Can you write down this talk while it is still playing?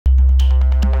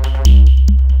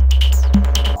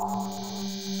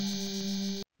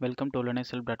Welcome to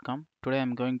linuxhelp.com. Today I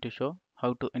am going to show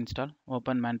how to install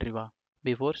Open Mandriva.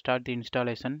 Before start the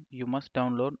installation, you must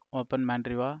download Open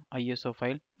Mandriva ISO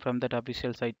file from that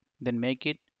official site. Then make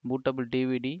it bootable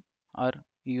DVD or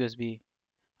USB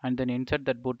and then insert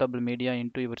that bootable media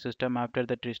into your system. After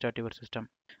that, restart your system.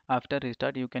 After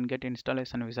restart, you can get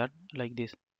installation wizard like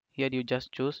this. Here you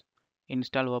just choose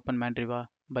install Open Mandriva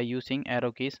by using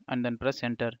arrow keys and then press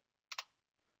enter.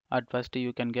 At first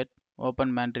you can get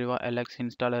Open Mandriva LX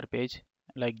installer page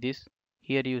like this.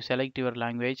 Here you select your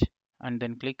language and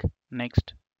then click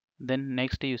next. Then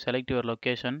next you select your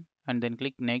location and then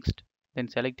click next. Then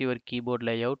select your keyboard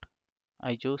layout.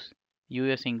 I choose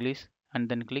US English and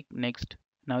then click next.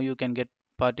 Now you can get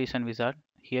partition wizard.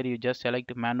 Here you just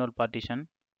select manual partition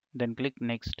then click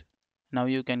next. Now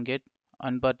you can get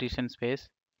unpartition space.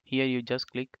 Here you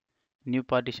just click new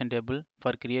partition table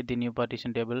for create the new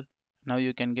partition table. Now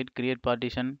you can get create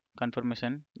partition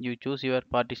confirmation. You choose your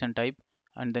partition type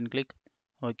and then click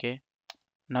OK.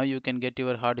 Now you can get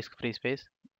your hard disk free space.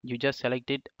 You just select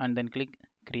it and then click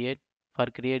create. For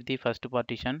create the first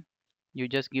partition, you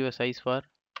just give a size for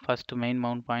first main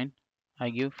mount point.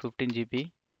 I give 15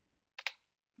 GB.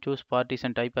 Choose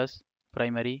partition type as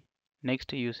primary.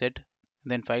 Next you set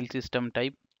then file system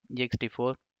type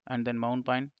ext4 and then mount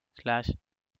point slash.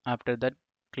 After that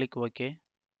click OK.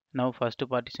 Now first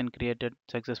partition created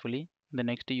successfully. The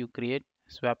next you create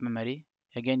swap memory.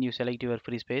 Again you select your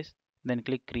free space then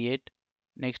click create.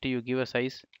 Next you give a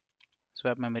size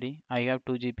swap memory. I have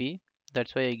 2 GB,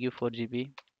 that's why I give 4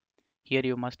 GB. Here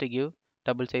you must give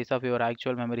double size of your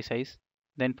actual memory size.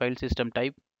 Then file system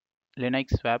type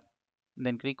Linux swap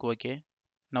then click OK.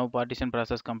 Now partition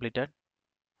process completed.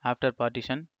 After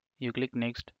partition you click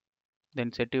next.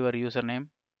 Then set your username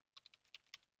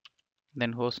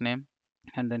then host name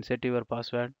and then set your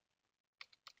password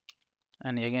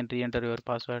and again re-enter your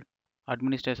password.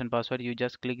 Administration password you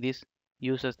just click this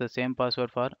use as the same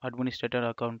password for administrator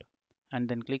account and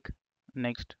then click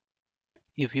next.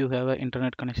 If you have an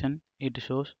internet connection it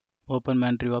shows Open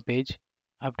Mandriva page.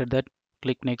 After that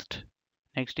click next.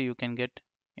 Next you can get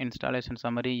installation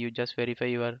summary. You just verify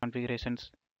your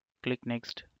configurations. Click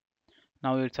next.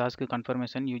 Now it's ask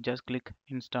confirmation. You just click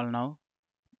install now.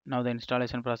 Now the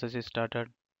installation process is started.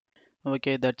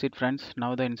 Okay, that's it friends.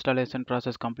 Now the installation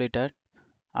process completed.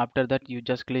 After that you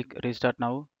just click restart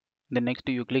now. Then next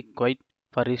you click quit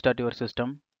for restart your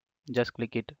system. Just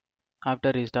click it.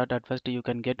 After restart at first you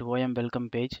can get OM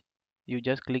welcome page. You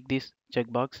just click this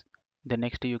checkbox. Then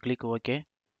next you click OK.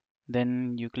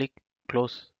 Then you click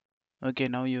close. Okay,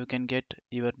 now you can get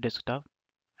your desktop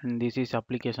and this is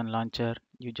application launcher.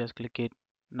 You just click it.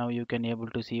 Now you can able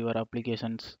to see your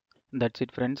applications. That's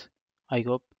it friends. I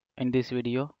hope in this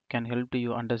video can help to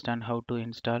you understand how to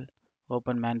install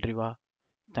Open Mandriva.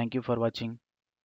 Thank you for watching.